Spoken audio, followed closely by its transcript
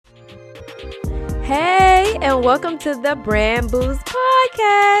Hey, and welcome to the Brand Boost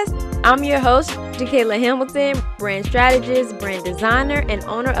Podcast. I'm your host, Jakayla Hamilton, brand strategist, brand designer, and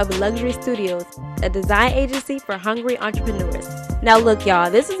owner of Luxury Studios, a design agency for hungry entrepreneurs. Now look,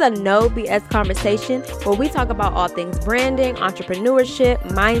 y'all, this is a no BS conversation where we talk about all things branding, entrepreneurship,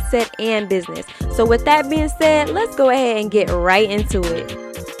 mindset, and business. So with that being said, let's go ahead and get right into it.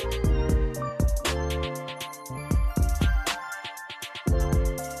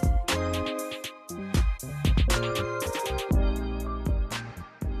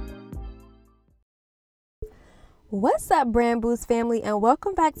 What's up, Brand Boost family, and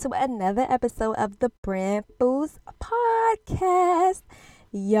welcome back to another episode of the Brand Boost Podcast.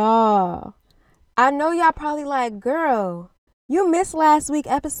 Y'all, I know y'all probably like, girl, you missed last week's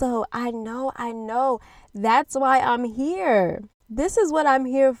episode. I know. That's why I'm here. This is what I'm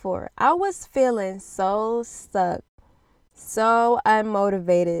here for. I was feeling so stuck, so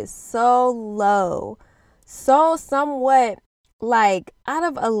unmotivated, so low, so somewhat like out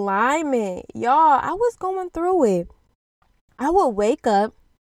of alignment. Y'all, I was going through it. I would wake up,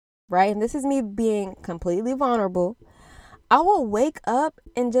 right? And this is me being completely vulnerable. I would wake up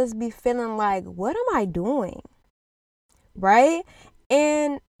and just be feeling like, what am I doing? Right?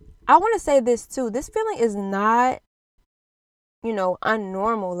 And I want to say this too. This feeling is not,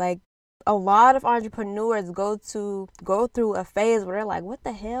 unnormal. Like a lot of entrepreneurs go through a phase where they're like, what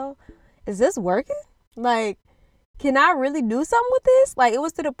the hell? Is this working? Like, can I really do something with this? Like, it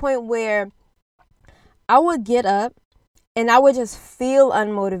was to the point where I would get up and I would just feel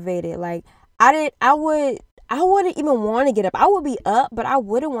unmotivated. Like, I wouldn't even want to get up. I would be up, but I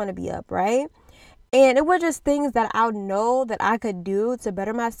wouldn't want to be up, right? And it were just things that I know that I could do to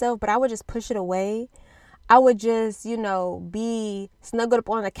better myself, but I would just push it away. I would just, be snuggled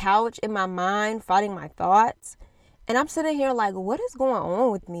up on the couch in my mind, fighting my thoughts. And I'm sitting here like, what is going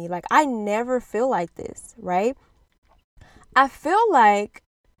on with me? Like, I never feel like this, right? I felt like,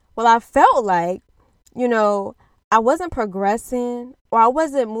 I wasn't progressing or I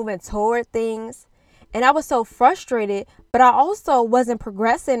wasn't moving toward things. And I was so frustrated, but I also wasn't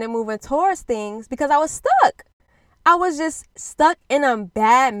progressing and moving towards things because I was stuck. I was just stuck in a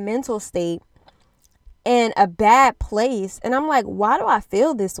bad mental state and a bad place. And I'm like, why do I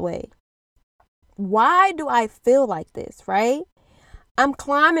feel this way? Why do I feel like this, right? I'm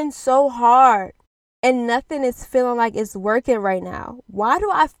climbing so hard and nothing is feeling like it's working right now. Why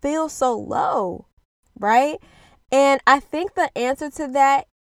do I feel so low, right? And I think the answer to that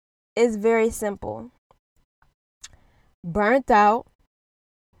is very simple. Burnt out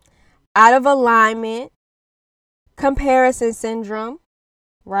of alignment, comparison syndrome,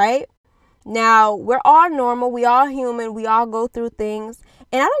 right? Now, we're all normal. We all human. We all go through things.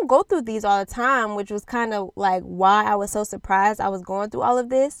 And I don't go through these all the time, which was kind of like why I was so surprised I was going through all of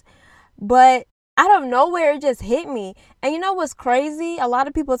this. But out of nowhere, it just hit me. And you know what's crazy? A lot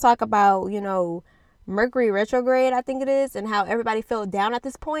of people talk about, Mercury retrograde, I think it is, and how everybody felt down at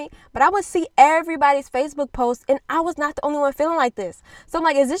this point. But I would see everybody's Facebook posts, and I was not the only one feeling like this. So I'm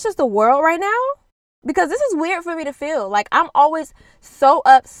like, is this just the world right now? Because this is weird for me to feel. Like, I'm always so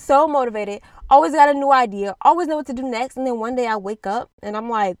up, so motivated, always got a new idea, always know what to do next. And then one day I wake up, and I'm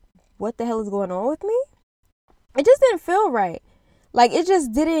like, what the hell is going on with me? It just didn't feel right. Like, it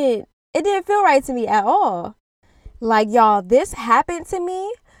didn't feel right to me at all. Like, y'all, this happened to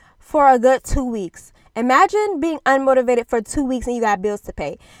me for a good 2 weeks. Imagine being unmotivated for 2 weeks and you got bills to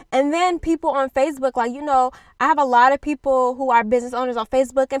pay. And then people on Facebook, like, I have a lot of people who are business owners on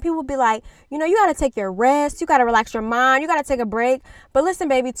Facebook, and people be like, you got to take your rest. You got to relax your mind. You got to take a break. But listen,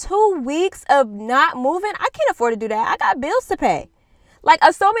 baby, 2 weeks of not moving, I can't afford to do that. I got bills to pay. Like,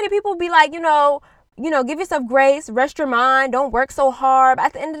 so many people be like, give yourself grace, rest your mind, don't work so hard. But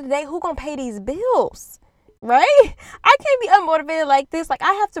at the end of the day, who gonna pay these bills, right? I can't be unmotivated like this. Like,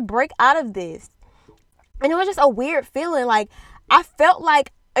 I have to break out of this. And it was just a weird feeling. Like, I felt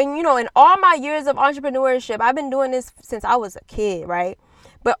like, and in all my years of entrepreneurship, I've been doing this since I was a kid, right?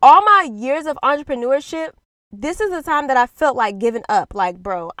 But all my years of entrepreneurship, this is the time that I felt like giving up. Like,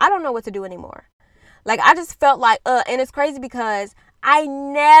 bro, I don't know what to do anymore. Like, I just felt like, and it's crazy because I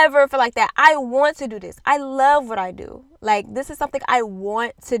never feel like that. I want to do this. I love what I do. Like, this is something I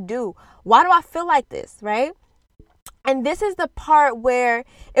want to do. Why do I feel like this, right? And this is the part where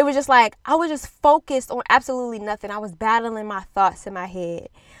it was just like, I was just focused on absolutely nothing. I was battling my thoughts in my head.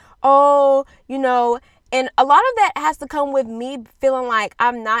 And a lot of that has to come with me feeling like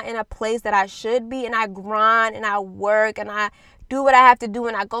I'm not in a place that I should be. And I grind and I work and I do what I have to do.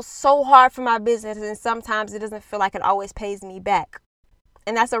 And I go so hard for my business. And sometimes it doesn't feel like it always pays me back.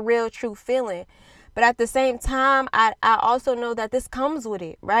 And that's a real true feeling. But at the same time, I also know that this comes with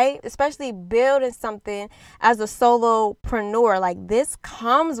it, right? Especially building something as a solopreneur. Like, this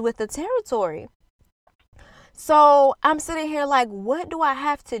comes with the territory. So I'm sitting here like, what do I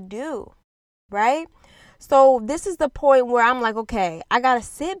have to do? Right? So this is the point where I'm like, okay, I got to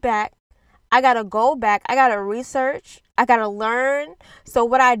sit back. I got to go back. I got to research. I got to learn. So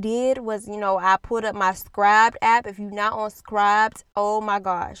what I did was, I put up my Scribd app. If you're not on Scribd, oh my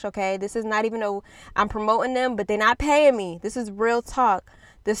gosh, okay? This is not even I'm promoting them, but they're not paying me. This is real talk.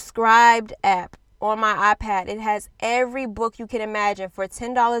 The Scribd app on my iPad, it has every book you can imagine for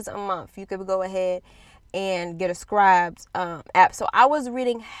 $10 a month. You could go ahead and get a Scribd app. So I was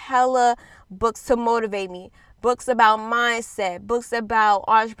reading hella books to motivate me. Books about mindset, books about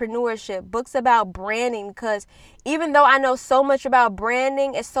entrepreneurship, books about branding, because even though I know so much about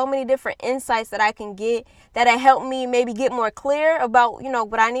branding, it's so many different insights that I can get that help me maybe get more clear about,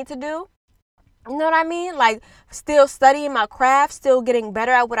 what I need to do. You know what I mean? Like, still studying my craft, still getting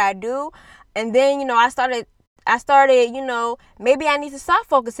better at what I do. And then, I started, maybe I need to stop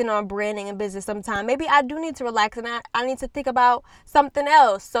focusing on branding and business sometime. Maybe I do need to relax and I need to think about something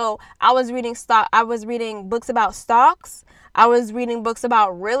else. So I was reading books about stocks. I was reading books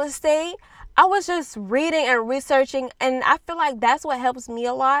about real estate. I was just reading and researching. And I feel like that's what helps me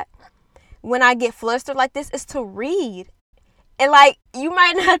a lot when I get flustered like this, is to read. And like, you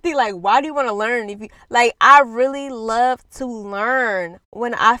might not think like, why do you want to learn? I really love to learn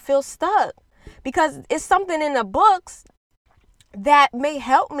when I feel stuck, because it's something in the books that may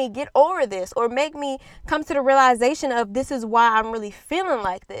help me get over this or make me come to the realization of this is why I'm really feeling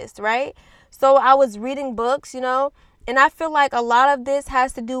like this, right? So I was reading books, and I feel like a lot of this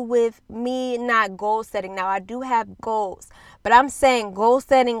has to do with me not goal setting. Now, I do have goals, but I'm saying goal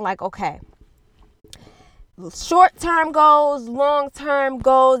setting like, okay, short-term goals, long-term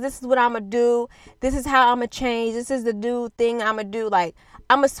goals. This is what I'm going to do. This is how I'm going to change. This is the new thing I'm going to do. Like,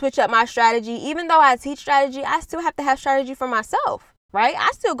 I'm going to switch up my strategy. Even though I teach strategy, I still have to have strategy for myself, right? I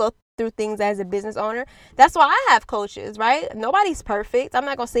still go through things as a business owner. That's why I have coaches, right? Nobody's perfect. I'm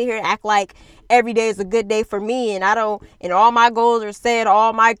not going to sit here and act like every day is a good day for me and all my goals are set,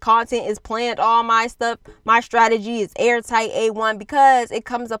 all my content is planned, all my stuff, my strategy is airtight A1, because it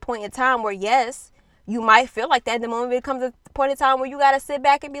comes a point in time where, yes, you might feel like that. The moment it comes a point in time where you got to sit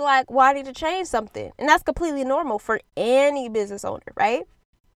back and be like, well, I need to change something. And that's completely normal for any business owner, right?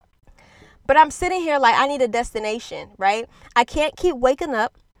 But I'm sitting here like, I need a destination, right? I can't keep waking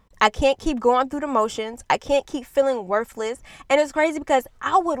up. I can't keep going through the motions. I can't keep feeling worthless. And it's crazy because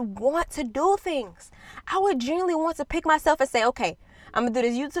I would want to do things. I would genuinely want to pick myself and say, okay, I'm going to do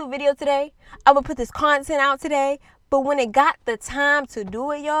this YouTube video today. I'm going to put this content out today. But when it got the time to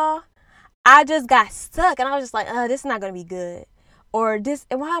do it, y'all, I just got stuck and I was just like, this is not going to be good. Or this,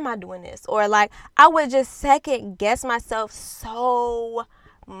 and why am I doing this? Or like, I would just second guess myself so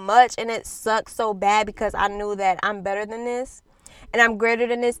much, and it sucks so bad because I knew that I'm better than this and I'm greater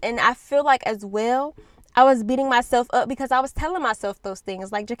than this. And I feel like as well, I was beating myself up because I was telling myself those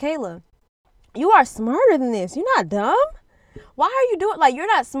things like, Jakayla, you are smarter than this. You're not dumb. Why are you doing, like, you're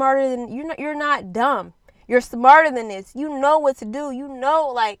not smarter than, you're not dumb. You're smarter than this. You know what to do. You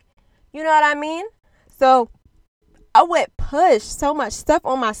know what I mean? So I would push so much stuff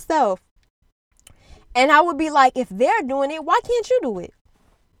on myself. And I would be like, if they're doing it, why can't you do it?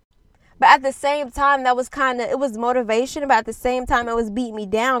 But at the same time, it was motivation. But at the same time, it was beating me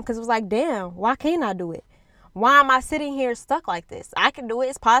down because it was like, damn, why can't I do it? Why am I sitting here stuck like this? I can do it.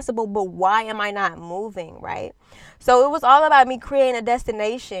 It's possible. But why am I not moving, right? So it was all about me creating a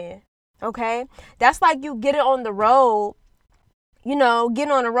destination. Okay? That's like you get it on the road. Getting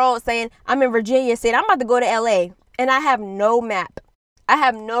on the road saying, I'm in Virginia, saying, I'm about to go to LA. And I have no map. I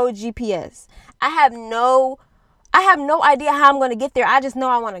have no GPS. I have no idea how I'm going to get there. I just know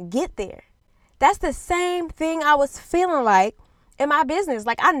I want to get there. That's the same thing I was feeling like in my business.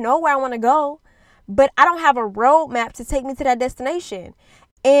 Like, I know where I want to go, but I don't have a roadmap to take me to that destination.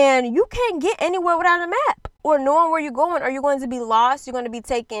 And you can't get anywhere without a map or knowing where you're going. Or you're going to be lost. You're going to be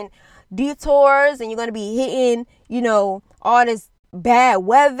taking detours and you're going to be hitting, all this bad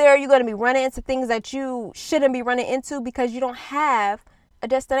weather. You're going to be running into things that you shouldn't be running into because you don't have a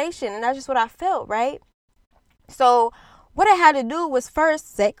destination. And that's just what I felt, right? So what I had to do was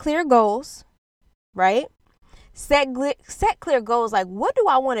first set clear goals, right? Set clear goals. Like, what do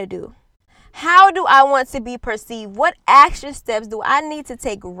I want to do? How do I want to be perceived? What action steps do I need to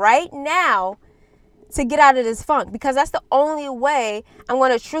take right now to get out of this funk? Because that's the only way I'm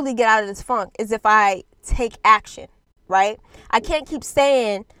going to truly get out of this funk is if I take action, right? I can't keep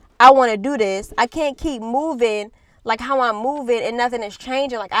saying I want to do this. I can't keep moving like how I'm moving and nothing is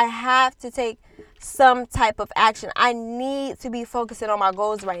changing. Like, I have to take some type of action. I need to be focusing on my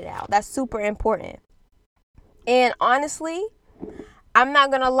goals right now. That's super important. And honestly, I'm not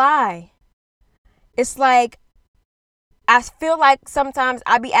going to lie. It's like, I feel like sometimes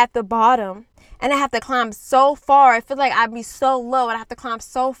I be at the bottom and I have to climb so far. I feel like I'd be so low and I have to climb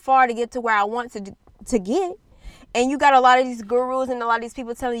so far to get to where I want to get. And you got a lot of these gurus and a lot of these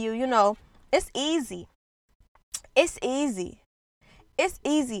people telling you, it's easy. It's easy. It's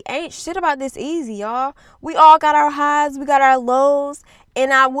easy. Ain't shit about this easy, y'all. We all got our highs. We got our lows.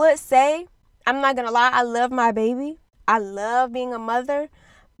 And I would say, I'm not going to lie, I love my baby. I love being a mother.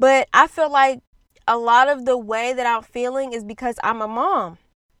 But I feel like a lot of the way that I'm feeling is because I'm a mom.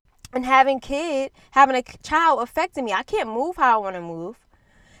 And having a child affecting me. I can't move how I want to move.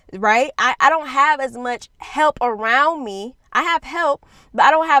 Right? I don't have as much help around me. I have help, but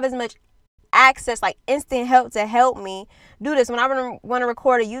I don't have as much access, like instant help to help me do this. When I want to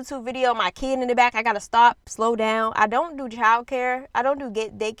record a YouTube video, my kid in the back, I got to stop, slow down. I don't do childcare. I don't do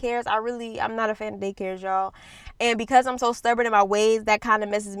daycares. I'm not a fan of daycares, y'all. And because I'm so stubborn in my ways, that kind of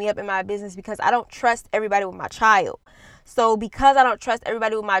messes me up in my business because I don't trust everybody with my child. So because I don't trust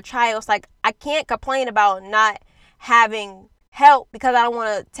everybody with my child, it's like I can't complain about not having help because I don't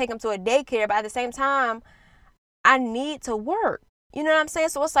want to take them to a daycare. But at the same time, I need to work. You know what I'm saying?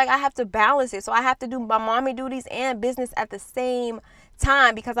 So it's like I have to balance it. So I have to do my mommy duties and business at the same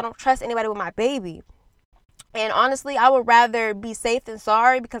time because I don't trust anybody with my baby. And honestly, I would rather be safe than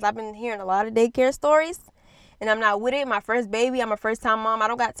sorry because I've been hearing a lot of daycare stories and I'm not with it. My first baby, I'm a first time mom. I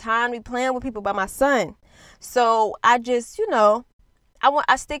don't got time to be playing with people but my son. So I just,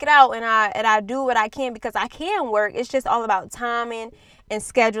 I stick it out and I do what I can because I can work. It's just all about timing and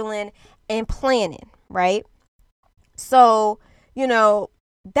scheduling and planning, right? So,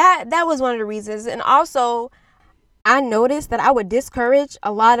 that was one of the reasons. And also, I noticed that I would discourage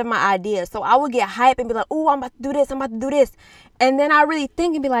a lot of my ideas. So I would get hype and be like, oh, I'm about to do this. I'm about to do this. And then I really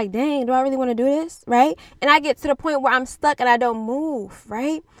think and be like, dang, do I really want to do this? Right? And I get to the point where I'm stuck and I don't move.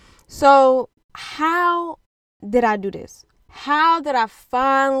 Right? So how did I do this? How did I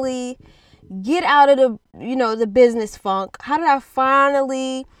finally get out of the business funk? How did I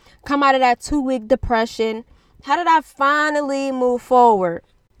finally come out of that 2-week depression? How did I finally move forward,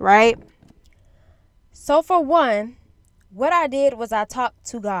 right? So for one, what I did was I talked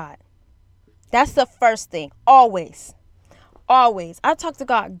to God. That's the first thing. Always. I talked to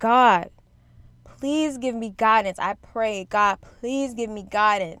God. God, please give me guidance. I pray, God, please give me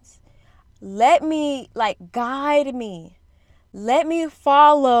guidance. Let me, guide me. Let me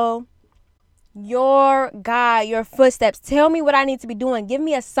follow your guide, your footsteps. Tell me what I need to be doing. Give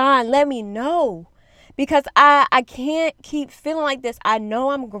me a sign. Let me know. Because I can't keep feeling like this. I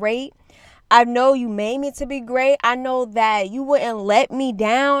know I'm great. I know you made me to be great. I know that you wouldn't let me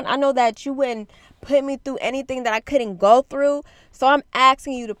down. I know that you wouldn't put me through anything that I couldn't go through. So I'm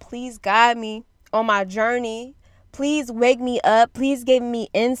asking you to please guide me on my journey. Please wake me up. Please give me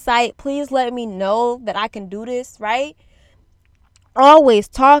insight. Please let me know that I can do this, right? Always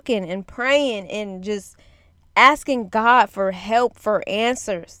talking and praying and just asking God for help, for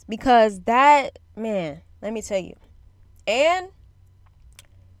answers, because that, man, let me tell you, and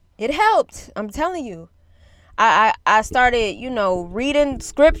it helped. I'm telling you, I started, reading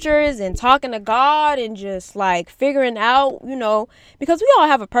scriptures and talking to God and just figuring out, because we all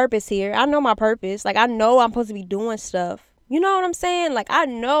have a purpose here. I know my purpose. I know I'm supposed to be doing stuff. You know what I'm saying? I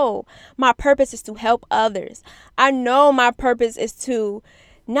know my purpose is to help others. I know my purpose is to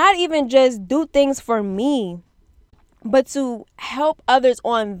not even just do things for me, but to help others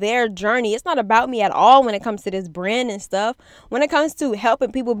on their journey. It's not about me at all when it comes to this brand and stuff. When it comes to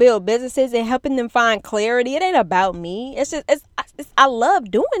helping people build businesses and helping them find clarity, it ain't about me. I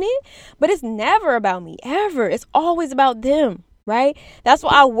love doing it, but it's never about me, ever. It's always about them, right? That's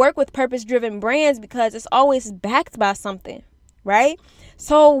why I work with purpose-driven brands, because it's always backed by something, right?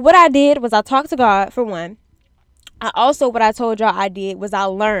 So what I did was I talked to God, for one. What I told y'all I did was I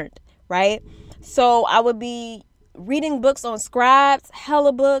learned, right? So I would be reading books on Scribes,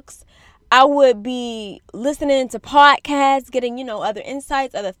 hella books. I would be listening to podcasts, getting, other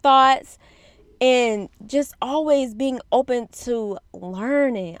insights, other thoughts, and just always being open to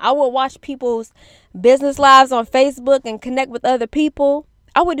learning. I would watch people's business lives on Facebook and connect with other people.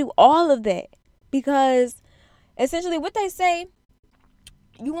 I would do all of that because essentially what they say,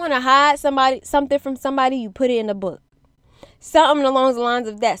 you want to hide something from somebody, you put it in a book. Something along the lines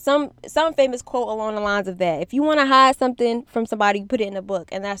of that. Some famous quote along the lines of that. If you want to hide something from somebody, you put it in a book.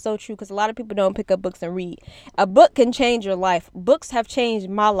 And that's so true, because a lot of people don't pick up books and read. A book can change your life. Books have changed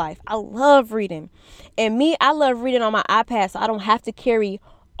my life. I love reading. And I love reading on my iPad, so I don't have to carry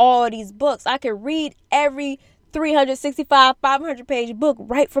all these books. I could read every 365, 500 page book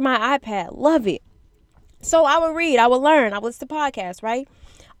right from my iPad. Love it. So I would read, I would learn, I would listen to podcasts, right?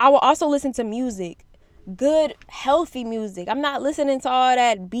 I will also listen to music, good, healthy music. I'm not listening to all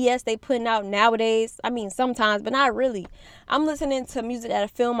that BS they putting out nowadays. I mean, sometimes, but not really. I'm listening to music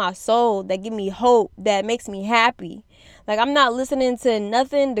that fill my soul, that give me hope, that makes me happy. Like, I'm not listening to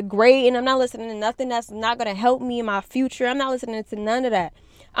nothing degrading. I'm not listening to nothing that's not going to help me in my future. I'm not listening to none of that.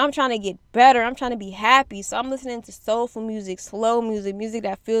 I'm trying to get better. I'm trying to be happy. So I'm listening to soulful music, slow music, music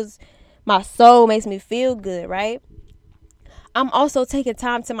that fills my soul, makes me feel good, right? I'm also taking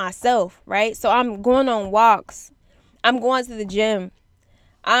time to myself, right? So I'm going on walks. I'm going to the gym.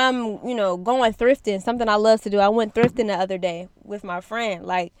 I'm, going thrifting, something I love to do. I went thrifting the other day with my friend.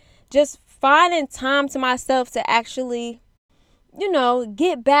 Like, just finding time to myself to actually,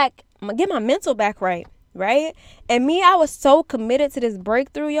 get my mental back right, right? And me, I was so committed to this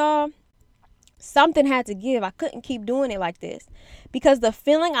breakthrough, y'all. Something had to give. I couldn't keep doing it like this because the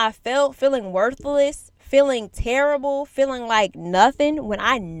feeling I felt, feeling worthless, feeling terrible, feeling like nothing when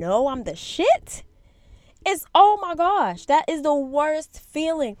I know I'm the shit, is, oh my gosh, that is the worst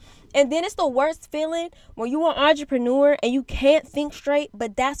feeling. And then it's the worst feeling when you're an entrepreneur and you can't think straight,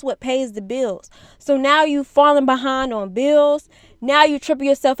 but that's what pays the bills. So now you falling behind on bills. Now you tripping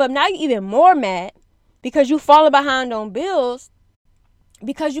yourself up. Now you're even more mad because you falling behind on bills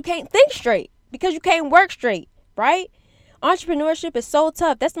because you can't think straight, because you can't work straight, right? Entrepreneurship is so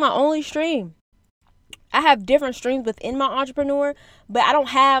tough. That's my only stream. I have different streams within my entrepreneur, but I don't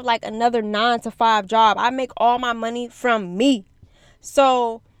have like another 9-to-5 job. I make all my money from me.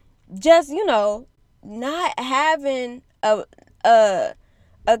 So just, not having a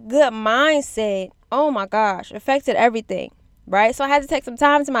good mindset, oh my gosh, affected everything, right? So I had to take some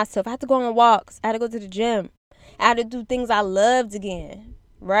time to myself. I had to go on walks. I had to go to the gym. I had to do things I loved again,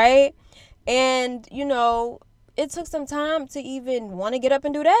 right? And, it took some time to even want to get up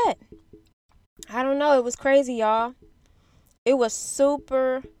and do that. I don't know. It was crazy, y'all. It was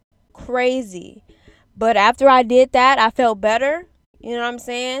super crazy. But after I did that, I felt better. You know what I'm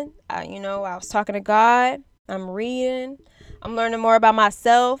saying? I was talking to God. I'm reading. I'm learning more about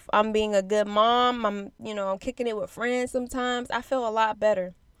myself. I'm being a good mom. I'm kicking it with friends sometimes. I feel a lot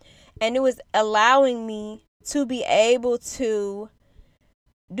better. And it was allowing me to be able to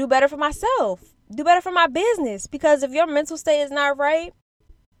do better for myself, do better for my business. Because if your mental state is not right,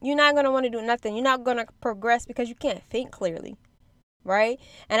 you're not going to want to do nothing. You're not going to progress because you can't think clearly, right?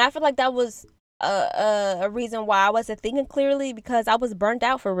 And I feel like that was a reason why I wasn't thinking clearly, because I was burnt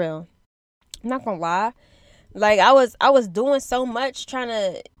out for real. I'm not going to lie. Like, I was doing so much, trying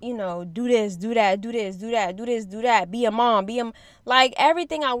to, do this, do that, do this, do that, do this, do that, be a mom, like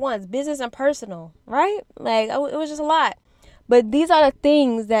everything I want, business and personal, right? Like, it was just a lot. But these are the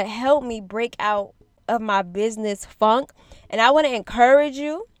things that helped me break out of my business funk. And I want to encourage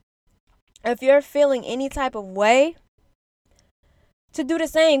you, if you're feeling any type of way, to do the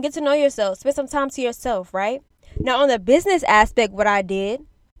same. Get to know yourself. Spend some time to yourself, right? Now, on the business aspect, what I did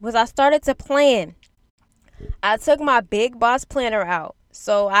was I started to plan. I took my Big Boss Planner out.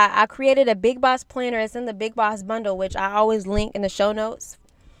 So I created a Big Boss Planner. It's in the Big Boss bundle, which I always link in the show notes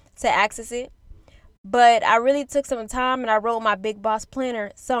to access it. But I really took some time and I wrote my Big Boss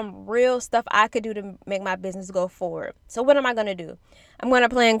Planner, some real stuff I could do to make my business go forward. So what am I going to do? I'm going to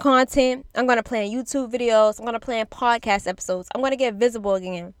plan content. I'm going to plan YouTube videos. I'm going to plan podcast episodes. I'm going to get visible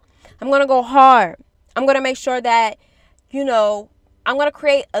again. I'm going to go hard. I'm going to make sure that, I'm going to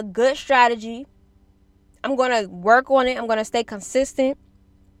create a good strategy. I'm going to work on it. I'm going to stay consistent,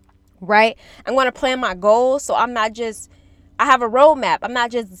 right? I'm going to plan my goals. So I have a roadmap. I'm not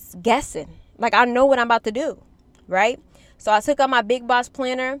just guessing. Like, I know what I'm about to do, right? So I took out my Big Boss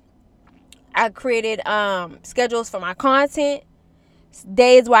Planner. I created schedules for my content,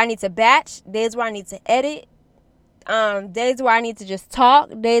 days where I need to batch, days where I need to edit, days where I need to just talk,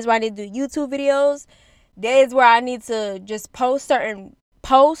 days where I need to do YouTube videos, days where I need to just post certain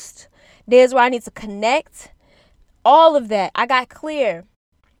posts, days where I need to connect. All of that, I got clear.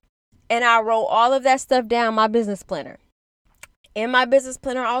 And I wrote all of that stuff down in my business planner. In my business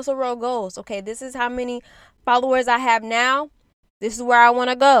planner, I also wrote goals. Okay, this is how many followers I have now. This is where I want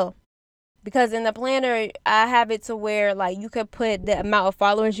to go. Because in the planner, I have it to where, like, you could put the amount of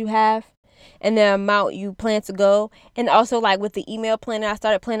followers you have and the amount you plan to go. And also, like, with the email planner, I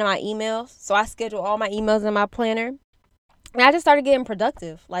started planning my emails. So I schedule all my emails in my planner. And I just started getting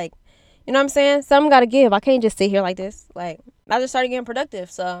productive. Like, you know what I'm saying? Something got to give. I can't just sit here like this. Like, I just started getting productive.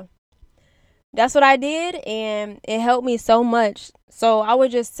 So that's what I did, and it helped me so much. So I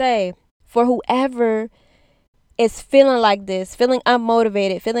would just say, for whoever is feeling like this, feeling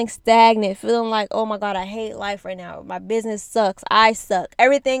unmotivated, feeling stagnant, feeling like, oh my God, I hate life right now. My business sucks. I suck.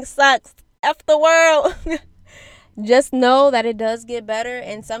 Everything sucks. F the world. Just know that it does get better.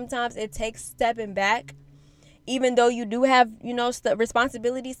 And sometimes it takes stepping back. Even though you do have,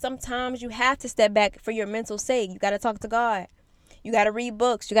 responsibilities, sometimes you have to step back for your mental sake. You got to talk to God. You got to read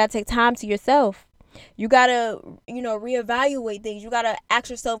books. You got to take time to yourself. You got to, reevaluate things. You got to ask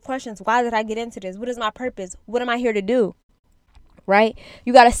yourself questions. Why did I get into this? What is my purpose? What am I here to do? Right?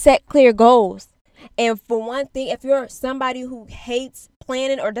 You got to set clear goals. And for one thing, if you're somebody who hates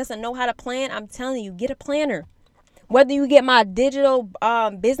planning or doesn't know how to plan, I'm telling you, get a planner. Whether you get my digital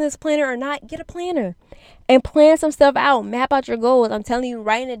business planner or not, get a planner and plan some stuff out. Map out your goals. I'm telling you,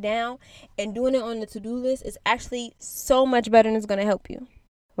 writing it down and doing it on the to-do list is actually so much better, and it's going to help you.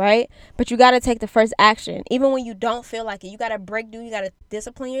 Right? But you got to take the first action. Even when you don't feel like it, you got to break through. You got to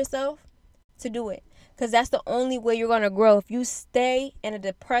discipline yourself to do it. Because that's the only way you're going to grow. If you stay in a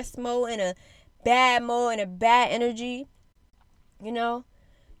depressed mode, in a bad mode, in a bad energy,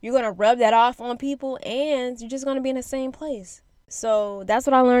 you're going to rub that off on people, and you're just going to be in the same place. So that's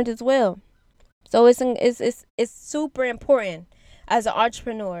what I learned as well. So it's super important as an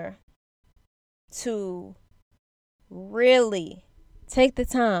entrepreneur to really take the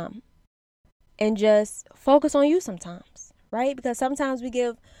time and just focus on you sometimes, right? Because sometimes we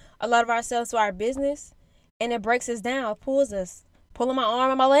give a lot of ourselves to our business and it breaks us down, pulls us, pulling my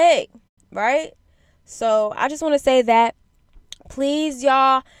arm and my leg, right? So I just want to say that, please,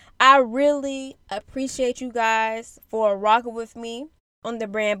 y'all, I really appreciate you guys for rocking with me on the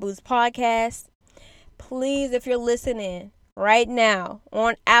Brand Boost podcast. Please, if you're listening right now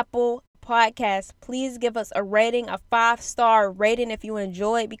on Apple Podcasts, please give us a rating, a 5-star rating if you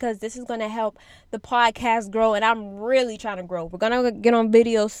enjoy it, because this is going to help the podcast grow, and I'm really trying to grow. We're going to get on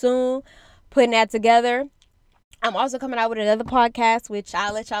video soon, putting that together. I'm also coming out with another podcast, which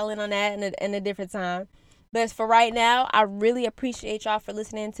I'll let y'all in on that in a different time. But for right now, I really appreciate y'all for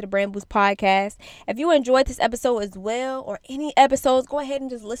listening to the Brand Boost podcast. If you enjoyed this episode as well, or any episodes, go ahead and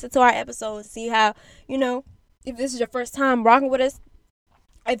just listen to our episodes. See how, if this is your first time rocking with us.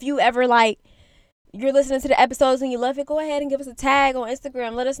 If you ever you're listening to the episodes and you love it, go ahead and give us a tag on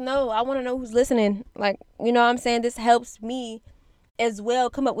Instagram. Let us know. I want to know who's listening. What I'm saying? This helps me as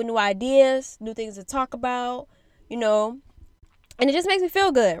well come up with new ideas, new things to talk about, and it just makes me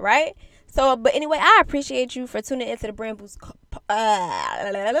feel good, right? So, but anyway, I appreciate you for tuning into the Brand Boost.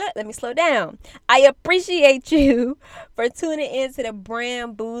 Let me slow down. I appreciate you for tuning into the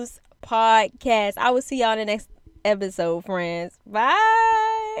Brand Boost podcast. I will see y'all in the next episode, friends.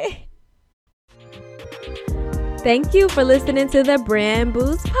 Bye. Thank you for listening to the Brand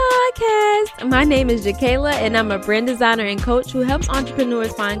Boost podcast. My name is Jakayla, and I'm a brand designer and coach who helps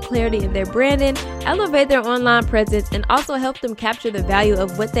entrepreneurs find clarity in their branding, elevate their online presence, and also help them capture the value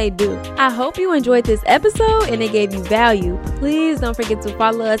of what they do. I hope you enjoyed this episode and it gave you value. Please don't forget to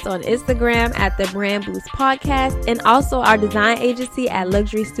follow us on Instagram at the Brand Boost podcast, and also our design agency at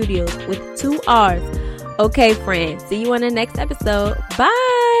Luxury Studios with 2 R's. Okay, friends, see you on the next episode.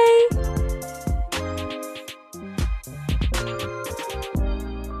 Bye.